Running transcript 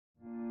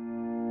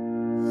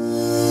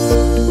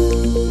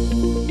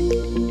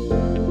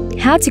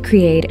How to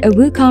create a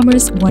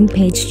WooCommerce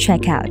one-page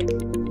checkout.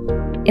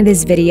 In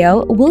this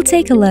video, we'll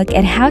take a look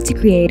at how to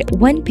create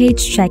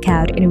one-page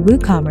checkout in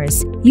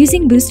WooCommerce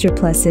using Booster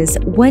Plus's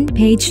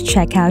one-page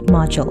checkout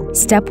module.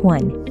 Step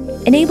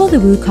 1. Enable the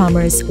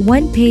WooCommerce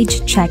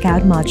one-page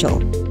checkout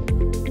module.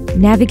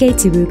 Navigate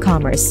to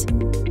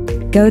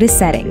WooCommerce. Go to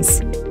Settings.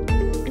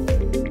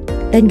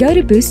 Then go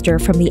to Booster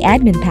from the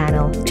Admin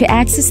panel to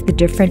access the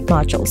different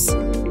modules.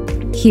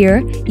 Here,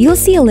 you'll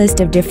see a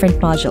list of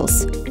different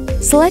modules.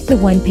 Select the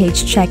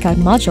one-page checkout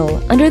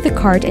module under the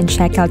Cart and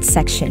Checkout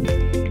section.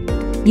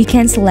 You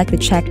can select the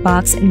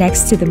checkbox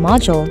next to the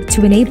module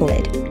to enable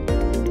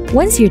it.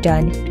 Once you're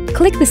done,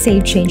 click the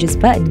Save Changes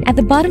button at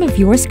the bottom of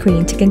your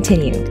screen to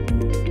continue.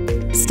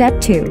 Step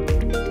 2.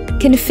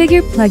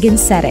 Configure plugin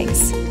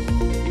settings.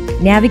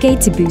 Navigate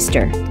to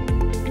Booster.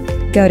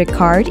 Go to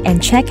Cart and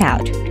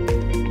Checkout,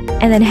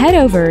 and then head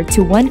over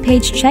to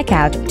One-Page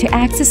Checkout to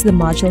access the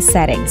module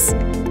settings.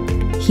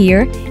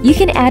 Here, you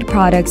can add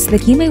products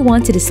that you may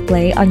want to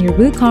display on your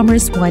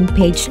WooCommerce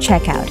one-page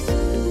checkout.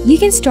 You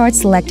can start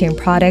selecting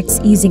products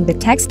using the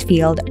text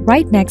field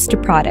right next to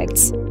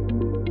products.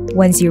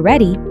 Once you're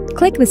ready,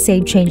 click the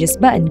Save Changes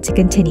button to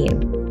continue.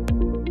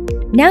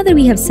 Now that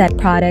we have set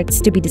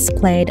products to be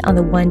displayed on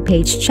the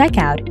one-page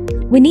checkout,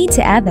 we need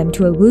to add them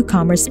to a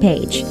WooCommerce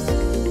page.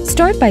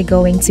 Start by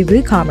going to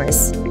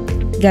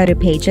WooCommerce, go to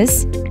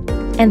Pages,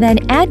 and then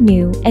Add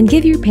New and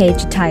give your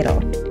page a title.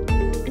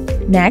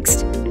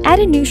 Next, add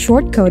a new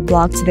shortcode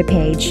block to the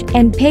page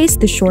and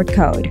paste the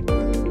shortcode.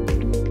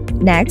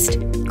 Next,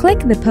 click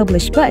the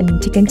Publish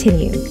button to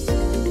continue.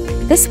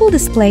 This will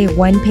display a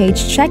one-page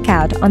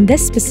checkout on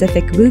this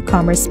specific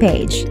WooCommerce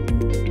page.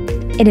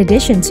 In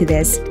addition to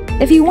this,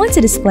 if you want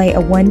to display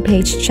a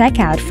one-page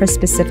checkout for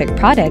specific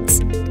products,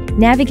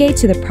 navigate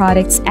to the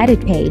Products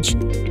Edit page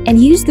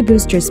and use the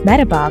Booster's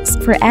meta box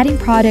for adding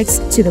products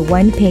to the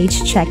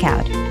one-page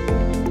checkout.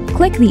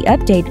 Click the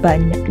Update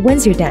button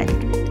once you're done.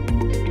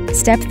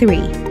 Step 3.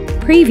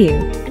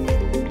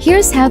 Preview.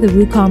 Here's how the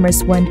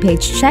WooCommerce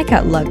one-page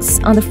checkout looks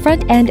on the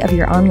front end of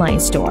your online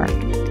store.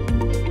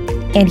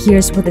 And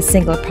here's what the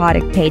single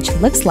product page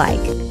looks like.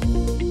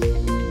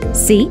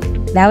 See?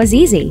 That was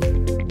easy.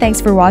 Thanks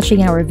for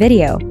watching our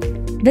video.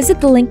 Visit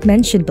the link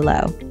mentioned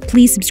below.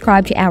 Please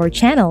subscribe to our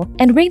channel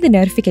and ring the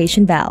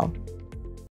notification bell.